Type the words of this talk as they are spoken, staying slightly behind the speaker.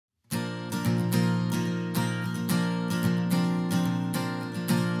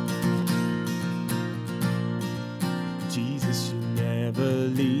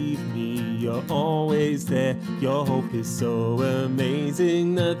leave me, you're always there. Your hope is so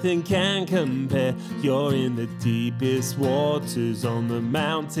amazing, nothing can compare. You're in the deepest waters, on the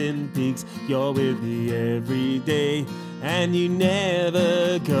mountain peaks. You're with me every day, and you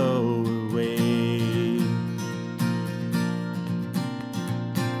never go away.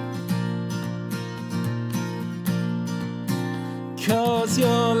 'Cause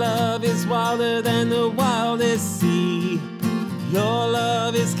your love is wilder than the wildest sea. Your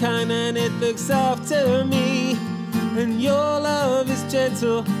love is kind and it looks after me. And your love is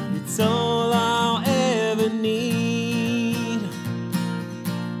gentle, it's all I'll ever need.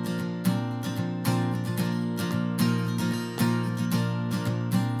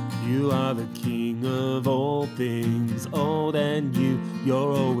 You are the King of all things, old and new.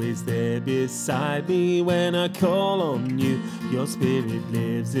 You're always there beside me when I call on you. Your spirit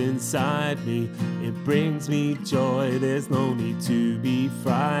lives inside me, it brings me joy. There's no need to be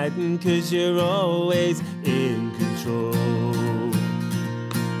frightened, 'cause you're always in control.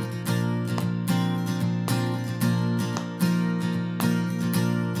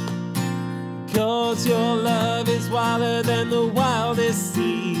 'Cause your love is wilder than the wildest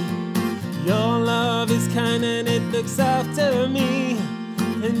sea. Your love is kind and it looks after me.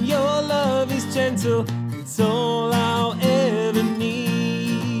 And your love is gentle, it's all I'll ever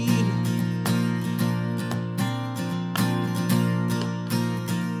need.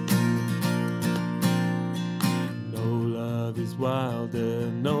 No love is wilder,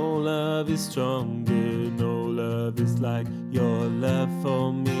 no love is stronger. No love is like your love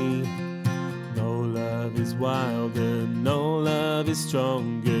for me. No love is wilder, no love is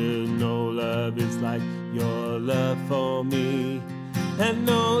stronger. No love is like your love for me. And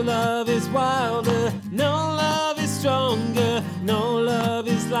no love is wilder, no love is stronger. No love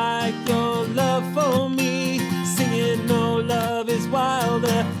is like your love for me. Singing, no love is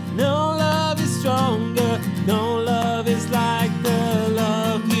wilder, no love is stronger. No love is like the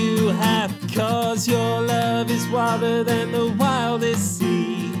love you have. 'Cause your love is wilder than the wildest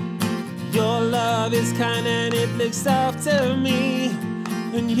sea. Your love is kind and it looks after me.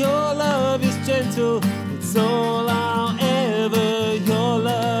 And your love is gentle, it's all I'll ever. Your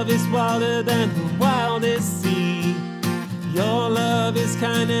love is wilder than the wildest sea. Your love is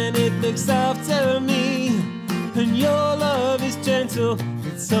kind and it looks after me. And your love is gentle,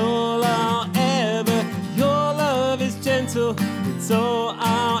 it's all I'll ever. Your love is gentle, it's all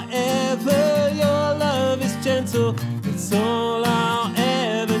I'll ever. Your love is gentle, it's all I'll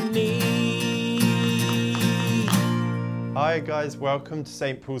ever need. Hi guys, welcome to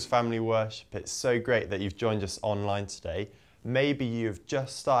St. Paul's Family Worship. It's so great that you've joined us online today. Maybe you've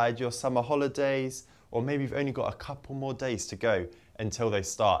just started your summer holidays, or maybe you've only got a couple more days to go until they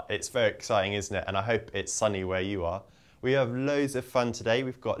start. It's very exciting, isn't it? And I hope it's sunny where you are. We have loads of fun today.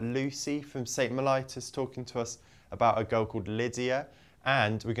 We've got Lucy from St. Mellitus talking to us about a girl called Lydia,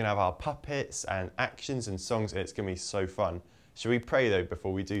 and we're going to have our puppets and actions and songs, and it's going to be so fun. Should we pray though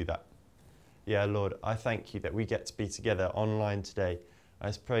before we do that? Yeah, Lord, I thank you that we get to be together online today. I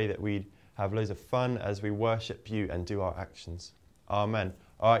just pray that we'd have loads of fun as we worship you and do our actions. Amen.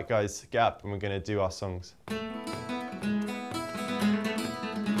 All right, guys, get up and we're going to do our songs.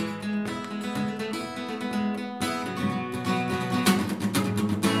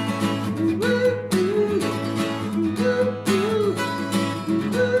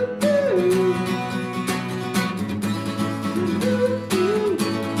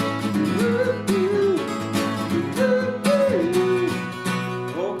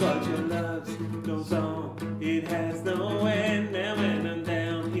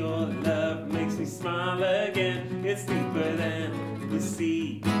 It's deeper than the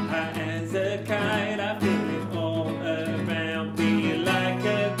sea. High as a kite, I feel it all around me like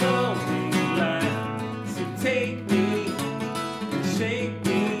a golden light. So take me and shake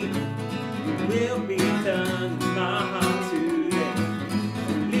me. Your will be done in my heart today.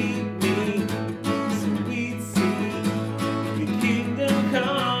 And lead me so we'd see your kingdom come.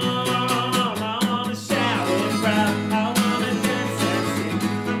 I wanna shout and cry, I wanna dance and sing.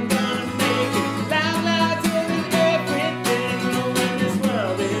 I'm gonna make it loud, loud.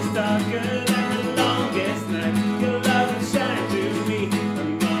 Darker than the longest night, your love will shine through me.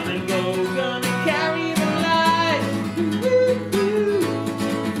 I'm gonna go, gonna carry the light.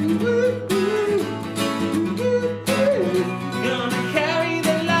 Gonna carry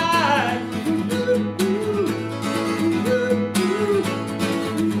the light.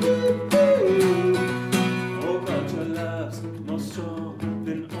 Oh God, your love's more strong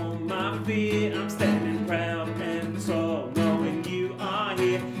than all my fear. I'm standing proud and tall, knowing you are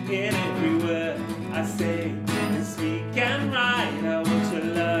here. In every word I say and speak and write, I want your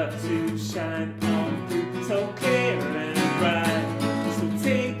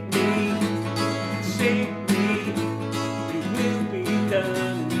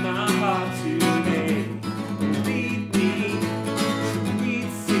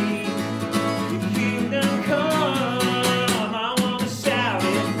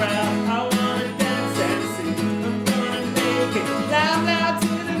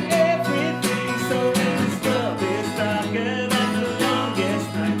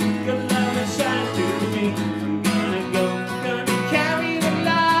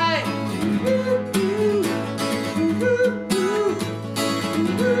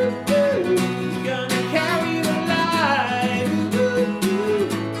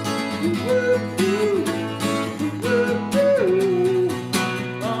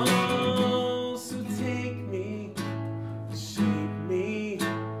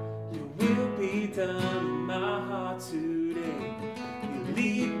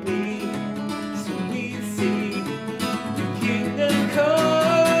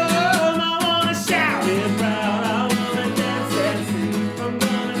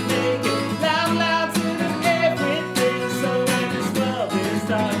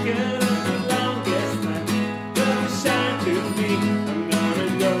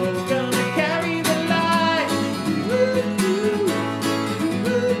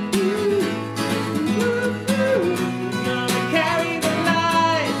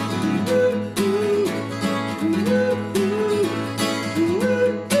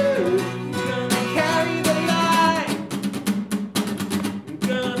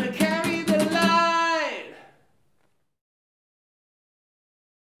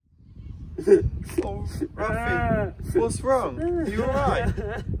Oh, Ruffy, what's wrong? Are you alright?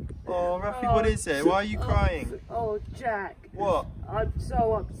 Oh, Ruffy, what is it? Why are you crying? Oh, Jack. What? I'm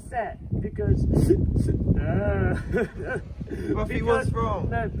so upset because... Ruffy, what's wrong?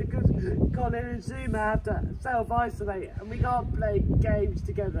 No, because Colin and Zuma have to self-isolate and we can't play games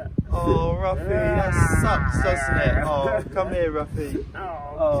together. Oh, Ruffy, that sucks, doesn't it? Oh, come here, Ruffy.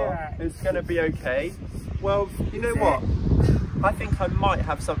 Oh, Jack. It's going to be okay. Well, you know what? I think I might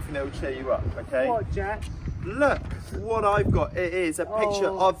have something that will cheer you up, okay? What, Jack? Look what I've got. It is a picture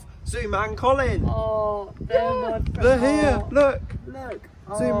of Zuma and Colin. Oh, they're here. Look. Look.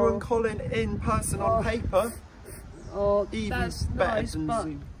 Zuma and Colin in person on paper. Oh, Even that's better nice, than but,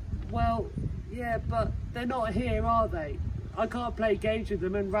 Zuma. well, yeah, but they're not here, are they? I can't play games with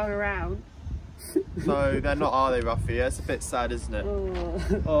them and run around. No, they're not, are they, Ruffy? That's a bit sad, isn't it? Oh,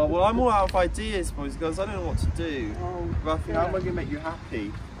 Oh, well, I'm all out of ideas, boys and girls. I don't know what to do. oh, Ruffy, how am I going to make you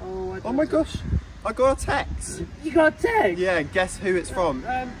happy? oh, Oh my gosh, I got a text. You got a text? Yeah, guess who it's from?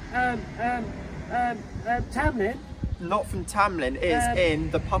 Tamlin? Not from Tamlin, it's in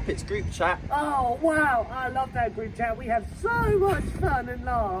the Puppets group chat. Oh, wow, I love that group chat. We have so much fun and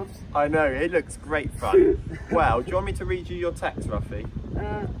laughs. I know, it looks great fun. Well, do you want me to read you your text, Ruffy?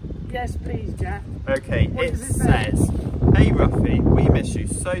 Yes, please, Jack. Okay, What it does it say? says, "Hey Ruffy, we miss you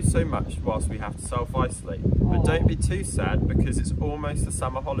so much whilst we have to self-isolate. But don't be too sad because it's almost the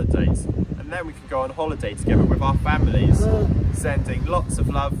summer holidays. And then we can go on holiday together with our families. Sending lots of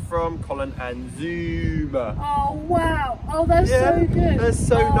love from Colin and Zuma." Oh, wow. Oh, that's Yeah, so good. that's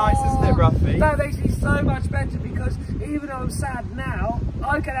so nice, isn't it, Ruffy? That makes me so much better because even though I'm sad now,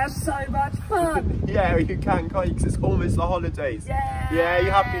 I can have so much fun. Yeah, you can, can't you? Because it's almost the holidays. Yeah. Yeah,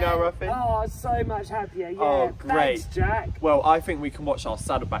 you happy now, Ruffy? Oh, so much happier. Yeah. Oh, great. Thanks, Jack. Well, I think we can watch our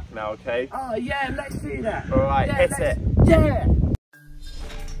Saddleback now, okay? Oh, yeah, let's do that. All right, Yeah, hit let's- it. Yeah.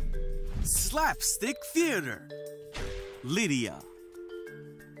 Slapstick Theater. Lydia.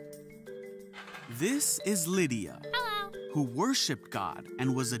 This is Lydia, who worshipped God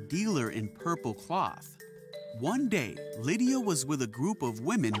and was a dealer in purple cloth. One day, Lydia was with a group of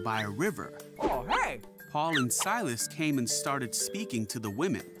women by a river. Oh, hey! Paul and Silas came and started speaking to the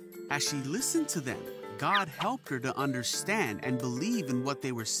women. As she listened to them, God helped her to understand and believe in what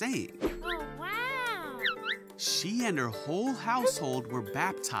they were saying. Oh, wow! She and her whole household were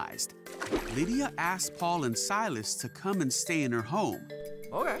baptized. Lydia asked Paul and Silas to come and stay in her home.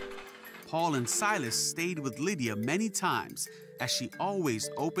 Okay. Paul and Silas stayed with Lydia many times, as she always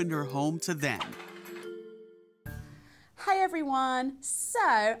opened her home to them. Hi everyone. So,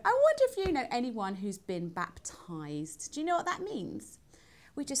 I wonder if you know anyone who's been baptized. Do you know what that means?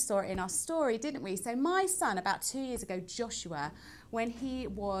 We just saw it in our story, didn't we? So my son, about 2 years ago, Joshua, when he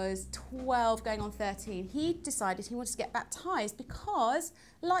was 12 going on 13, he decided he wanted to get baptized because,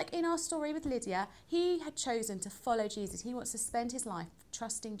 like in our story with Lydia, he had chosen to follow Jesus. He wants to spend his life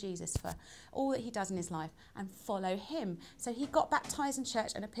trusting Jesus for all that he does in his life and follow him. So he got baptized in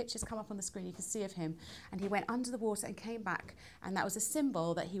church, and a picture's come up on the screen, you can see of him, and he went under the water and came back, and that was a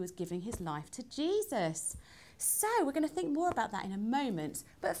symbol that he was giving his life to Jesus. So we're going to think more about that in a moment.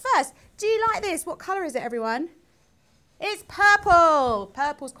 But first, do you like this? What colour is it, everyone? It's purple.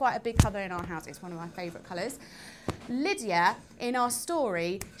 Purple's quite a big colour in our house. It's one of my favourite colours. Lydia, in our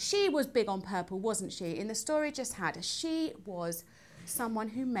story, she was big on purple, wasn't she? In the story just had, she was someone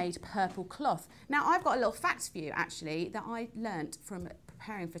who made purple cloth. Now, I've got a little fact for you, actually, that I learnt from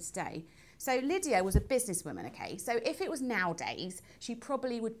preparing for today. So Lydia was a businesswoman, okay? So if it was nowadays, she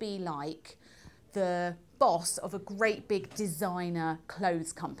probably would be like the boss of a great big designer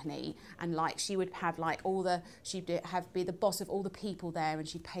clothes company, and like she would have like be the boss of all the people there, and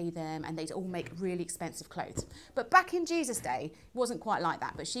she'd pay them and they'd all make really expensive clothes. But back in Jesus' day, it wasn't quite like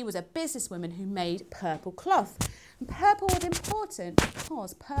that, but she was a businesswoman who made purple cloth. And purple was important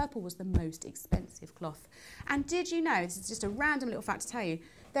because purple was the most expensive cloth. And did you know, this is just a random little fact to tell you,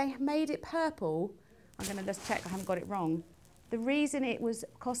 they made it purple. I'm going to just check I haven't got it wrong. The reason it was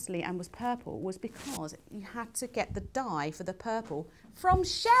costly and was purple was because you had to get the dye for the purple from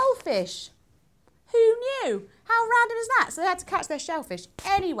shellfish. Who knew? How random is that? So they had to catch their shellfish.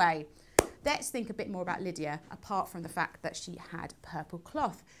 Anyway, let's think a bit more about Lydia, apart from the fact that she had purple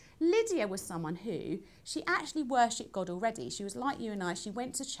cloth. Lydia was someone who, she actually worshipped God already. She was like you and I. She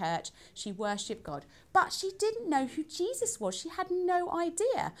went to church. She worshipped God. But she didn't know who Jesus was. She had no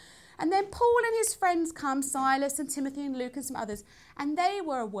idea. And then Paul and his friends come, Silas and Timothy and Luke and some others, and they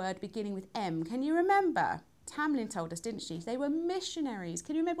were a word beginning with M. Can you remember? Tamlin told us, didn't she? They were missionaries.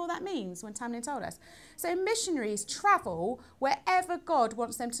 Can you remember what that means when Tamlin told us? So missionaries travel wherever God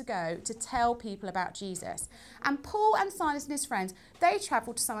wants them to go to tell people about Jesus. And Paul and Silas and his friends, they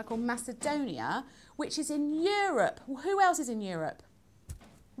travelled to somewhere called Macedonia, which is in Europe. Who else is in Europe?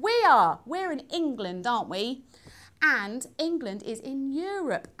 We are. We're in England, aren't we? And England is in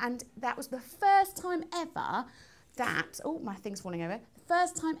Europe. And that was the first time ever that, oh, my thing's falling over. The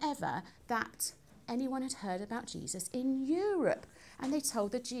first time ever that anyone had heard about Jesus in Europe, and they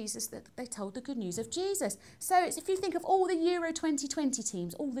told the good news of Jesus. So if you think of all the Euro 2020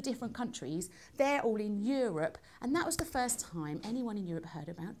 teams, all the different countries, they're all in Europe, and that was the first time anyone in Europe heard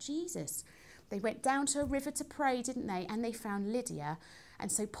about Jesus. They went down to a river to pray, didn't they? And they found Lydia, and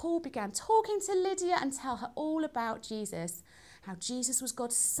so Paul began talking to Lydia and tell her all about Jesus. How Jesus was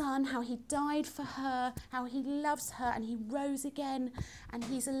God's son, how he died for her, how he loves her and he rose again and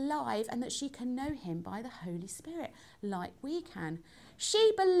he's alive, and that she can know him by the Holy Spirit like we can.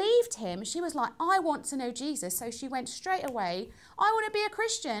 She believed him. She was like, I want to know Jesus. So she went straight away, I want to be a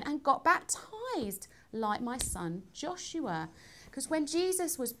Christian, and got baptized like my son Joshua. Because when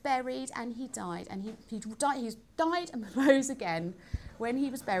Jesus was buried and he died, and he died and rose again. When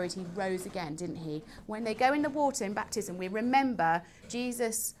he was buried, he rose again, didn't he? When they go in the water in baptism, we remember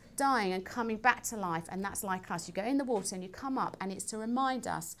Jesus dying and coming back to life, and that's like us. You go in the water and you come up, and it's to remind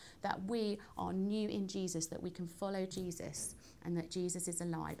us that we are new in Jesus, that we can follow Jesus, and that Jesus is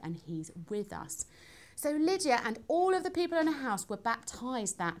alive and he's with us. So Lydia and all of the people in her house were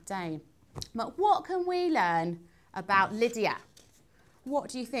baptized that day. But what can we learn about Lydia? What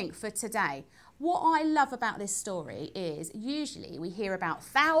do you think for today? What I love about this story is usually we hear about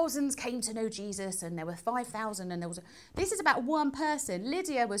thousands came to know Jesus and there were 5,000 and this is about one person.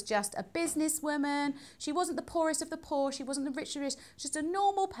 Lydia was just a businesswoman. She wasn't the poorest of the poor. She wasn't the richest of the rich, just a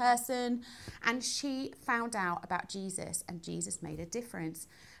normal person. And she found out about Jesus, and Jesus made a difference.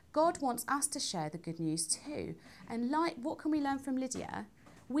 God wants us to share the good news too. And what can we learn from Lydia?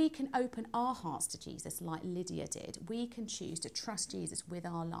 We can open our hearts to Jesus like Lydia did. We can choose to trust Jesus with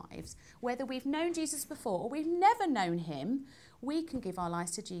our lives. Whether we've known Jesus before or we've never known him, we can give our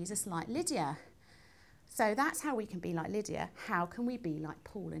lives to Jesus like Lydia. So that's how we can be like Lydia. How can we be like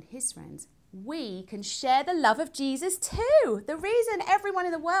Paul and his friends? We can share the love of Jesus too. The reason everyone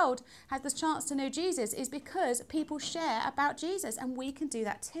in the world has the chance to know Jesus is because people share about Jesus, and we can do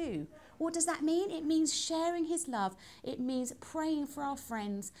that too. What does that mean? It means sharing his love. It means praying for our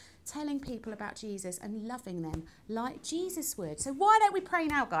friends, telling people about Jesus and loving them like Jesus would. So why don't we pray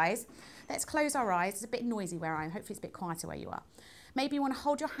now, guys? Let's close our eyes. It's a bit noisy where I am. Hopefully it's a bit quieter where you are. Maybe you want to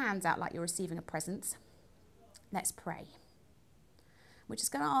hold your hands out like you're receiving a present. Let's pray. We're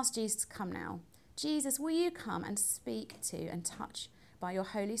just going to ask Jesus to come now. Jesus, will you come and speak to and touch by your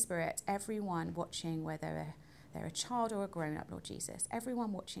Holy Spirit everyone watching, whether they're a child or a grown-up, Lord Jesus,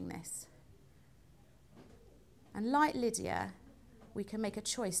 everyone watching this. And like Lydia, we can make a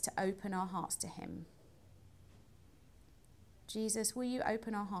choice to open our hearts to him. Jesus, will you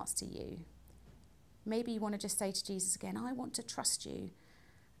open our hearts to you? Maybe you want to just say to Jesus again, I want to trust you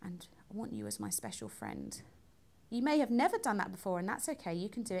and I want you as my special friend. You may have never done that before, and that's okay. You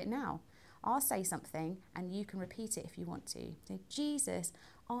can do it now. I'll say something and you can repeat it if you want to. Say, Jesus,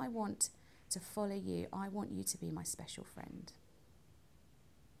 I want to follow you. I want you to be my special friend.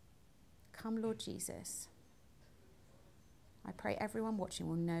 Come, Lord Jesus. I pray everyone watching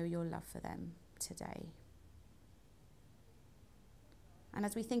will know your love for them today. And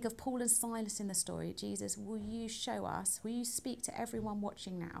as we think of Paul and Silas in the story, Jesus, will you show us, will you speak to everyone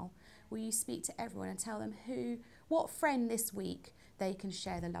watching now? Will you speak to everyone and tell them what friend this week they can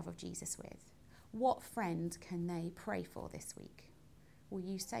share the love of Jesus with? What friend can they pray for this week? Will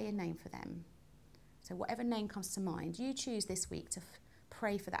you say a name for them? So whatever name comes to mind, you choose this week to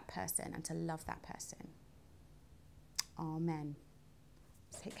pray for that person and to love that person. Amen.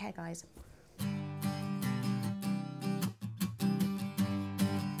 Take care, guys.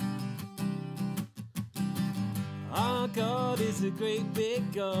 Our God is a great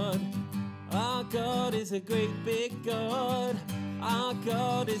big God. Our God is a great big God. Our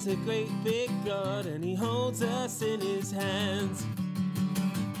God is a great big God, and he holds us in his hands.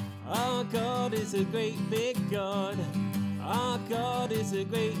 Our God is a great big God. Our God is a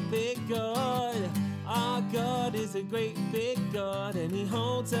great big God. Our God is a great big God, and he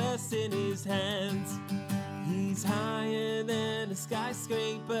holds us in his hands. He's higher than a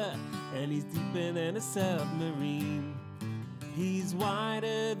skyscraper, and he's deeper than a submarine. He's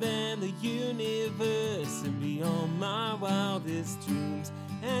wider than the universe and beyond my wildest dreams.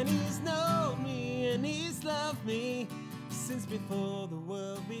 And he's known me and he's loved me since before the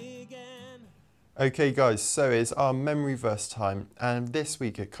world began. Okay guys, so it's our memory verse time, and this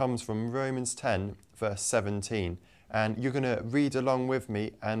week it comes from Romans 10 verse 17, and you're going to read along with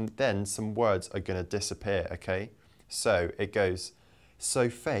me, and then some words are going to disappear, okay? So it goes, so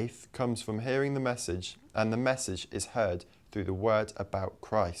faith comes from hearing the message, and the message is heard through the word about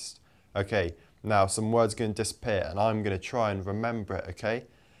Christ. Okay, now some words are going to disappear, and I'm going to try and remember it, okay?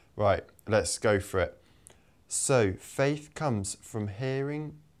 Right, let's go for it. So faith comes from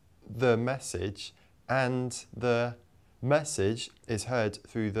hearing the message, and the message is heard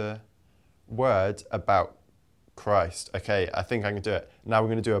through the word about Christ. Okay, I think I can do it. Now we're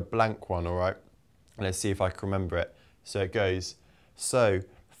going to do a blank one, all right? Let's see if I can remember it. So it goes, so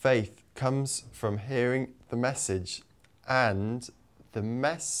faith comes from hearing the message, and the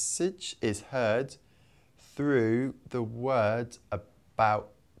message is heard through the word about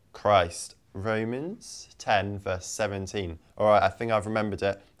Christ. Romans 10 verse 17. Alright, I think I've remembered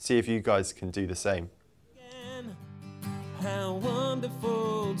it. See if you guys can do the same. How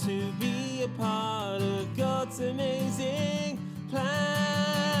wonderful to be a part of God's amazing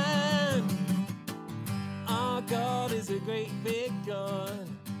plan. Our God is a great big God.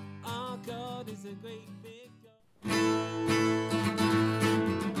 Our God is a great big God.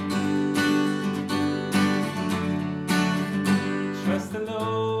 Trust the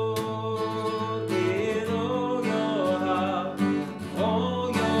Lord.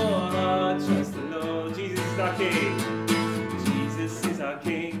 Jesus is our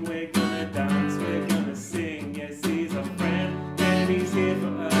King, we're gonna dance, we're gonna sing. Yes, he's our friend, and he's here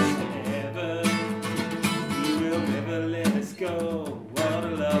for us forever. He will never let us go. What a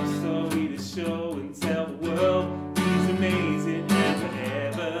love story to show and tell the world. He's amazing and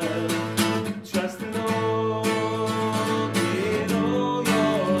forever. Trust the Lord with all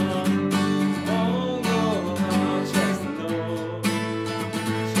your heart. Trust the Lord.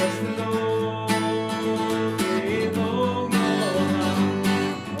 Trust the Lord.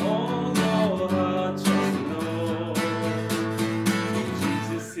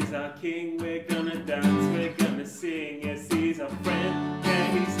 King, we're gonna dance, we're gonna sing. Yes, he's our friend,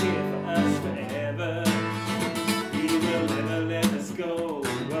 and he's here for us forever. He will never let us go.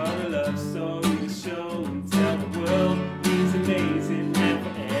 What a love story to show and tell the world. He's amazing and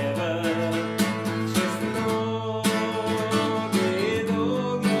forever. Trust the Lord with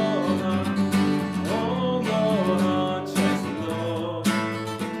all your heart, all your heart. Trust the Lord,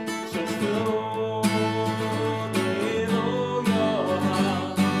 trust the Lord with all your heart.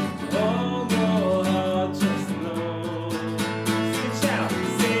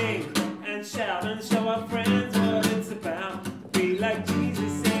 Shout and show our friends what it's about. Be like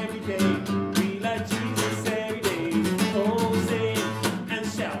Jesus every day. Be like Jesus every day. Oh, sing and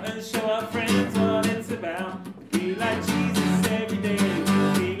shout and show our friends what it's about. Be like Jesus every day.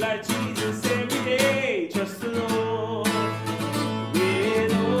 Be like Jesus every day. Trust the Lord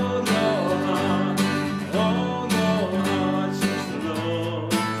with all your heart. All your heart. Trust the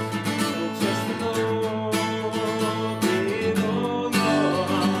Lord. Oh, trust the Lord with all your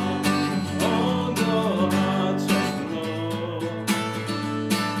heart.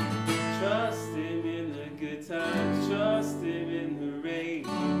 Trust him in the good times, trust him in the rain,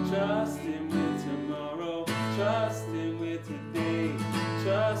 trust him with tomorrow, trust him with today,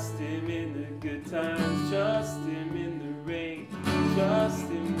 trust him in the good times, trust him in the rain, trust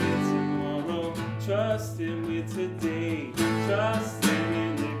him with tomorrow, trust him with today, trust him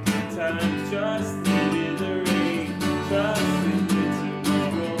in the good times, trust him in the rain, trust him with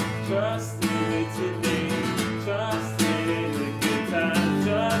tomorrow, trust him with today, trust him in the good times,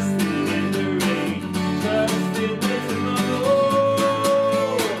 trust him in the rain, trust him with tomorrow,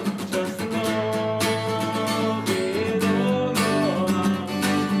 trust the Lord with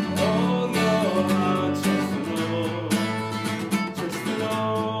all your heart, trust the Lord, trust the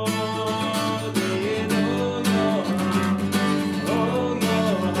Lord with all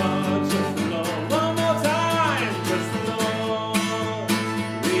your heart, trust the Lord. One more time, trust the Lord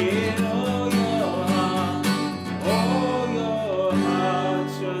with all your heart,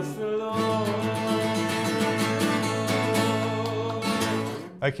 trust the Lord.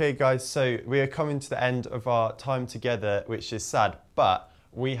 Okay guys, so we are coming to the end of our time together, which is sad, but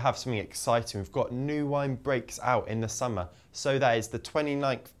we have something exciting. We've got new wine breaks out in the summer. So that is the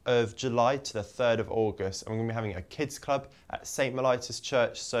 29th of July to the 3rd of August. And we're going to be having a kids club at St. Mellitus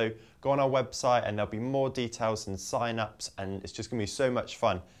Church. So go on our website and there'll be more details and sign-ups, and it's just going to be so much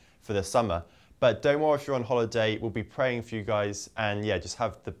fun for the summer. But don't worry if you're on holiday, we'll be praying for you guys, and yeah, just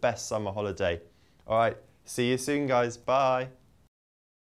have the best summer holiday. All right, see you soon guys, bye.